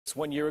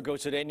1 year ago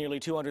today, nearly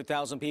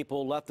 200,000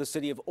 people left the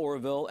city of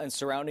Oroville and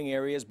surrounding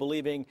areas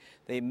believing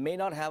they may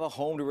not have a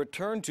home to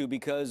return to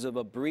because of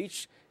a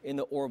breach in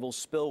the Oroville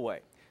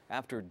spillway.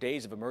 After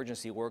days of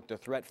emergency work, the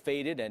threat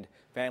faded and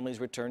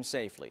families returned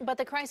safely. But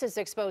the crisis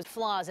exposed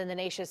flaws in the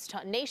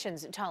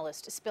nation's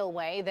tallest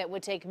spillway that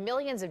would take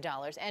millions of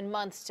dollars and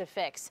months to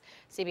fix.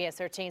 CBS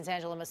 13's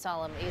Angela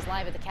Masalam is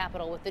live at the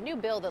Capitol with the new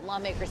bill that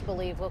lawmakers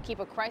believe will keep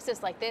a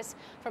crisis like this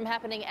from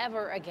happening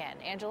ever again.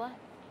 Angela?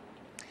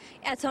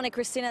 Yeah, Tony,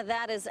 Christina,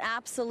 that is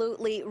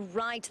absolutely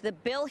right. The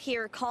bill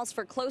here calls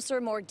for closer,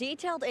 more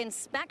detailed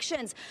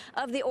inspections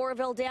of the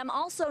Oroville Dam.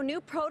 Also,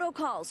 new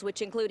protocols,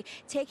 which include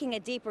taking a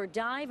deeper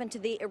dive into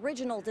the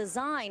original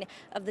design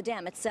of the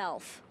dam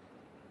itself.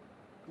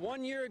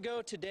 1 year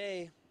ago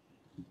today,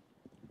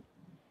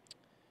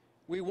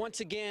 we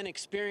once again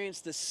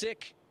experienced the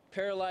sick,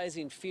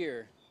 paralyzing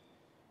fear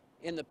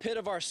in the pit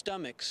of our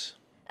stomachs.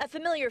 A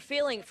familiar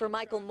feeling for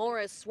Michael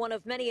Morris, one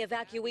of many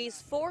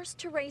evacuees forced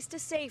to race to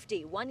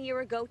safety 1 year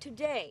ago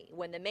today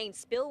when the main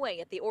spillway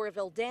at the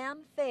Oroville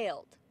Dam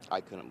failed.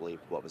 I couldn't believe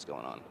what was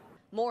going on.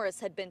 Morris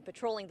had been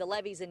patrolling the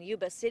levees in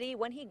Yuba City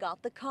when he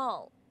got the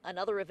call.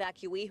 Another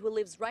evacuee who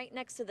lives right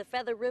next to the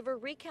Feather River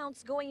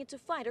recounts going into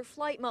fight or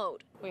flight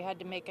mode. We had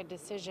to make a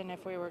decision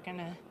if we were going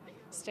to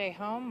stay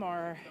home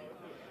or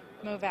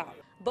move out.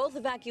 Both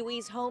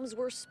evacuees' homes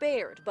were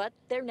spared, but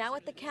they're now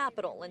at the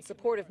Capitol in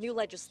support of new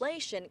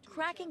legislation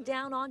cracking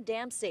down on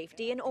dam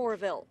safety in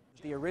Oroville.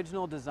 The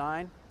original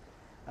design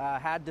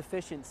had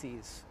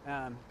deficiencies,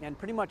 and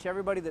pretty much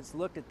everybody that's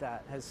looked at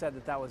that has said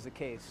that that was the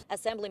case.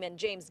 Assemblyman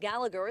James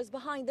Gallagher is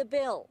behind the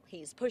bill.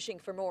 He's pushing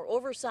for more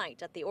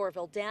oversight at the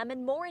Oroville Dam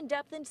and more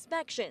in-depth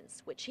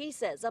inspections, which he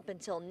says up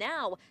until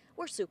now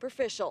were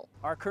superficial.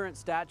 Our current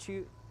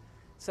statute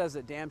says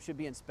that dams should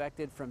be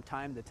inspected from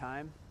time to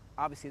time.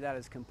 Obviously, that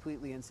is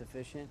completely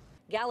insufficient.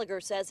 Gallagher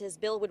says his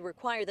bill would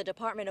require the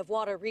Department of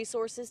Water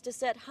Resources to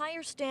set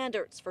higher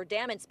standards for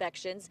dam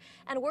inspections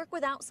and work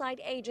with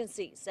outside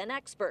agencies and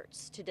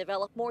experts to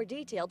develop more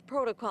detailed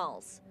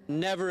protocols.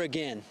 Never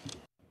again.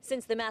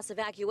 Since the mass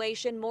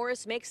evacuation,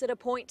 Morris makes it a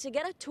point to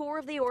get a tour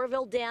of the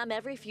Oroville Dam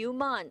every few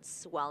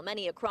months, while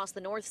many across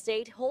the North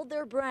State hold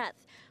their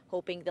breath,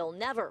 hoping they'll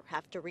never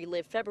have to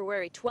relive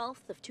February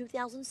 12th of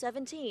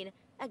 2017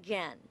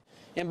 again.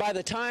 And by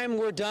the time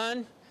we're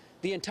done,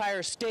 the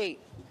entire state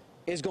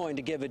is going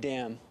to give a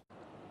damn.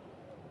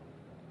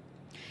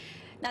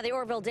 Now, the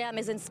Oroville Dam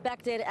is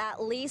inspected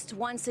at least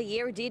once a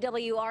year.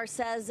 DWR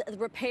says the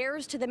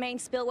repairs to the main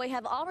spillway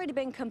have already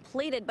been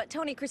completed. But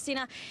Tony,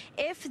 Christina,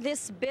 if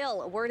this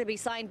bill were to be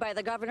signed by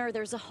the governor,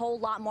 there's a whole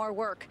lot more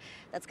work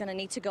that's going to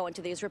need to go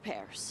into these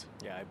repairs.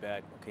 Yeah, I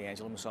bet. Okay,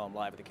 Angela Masalam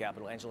live at the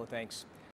Capitol. Angela, thanks.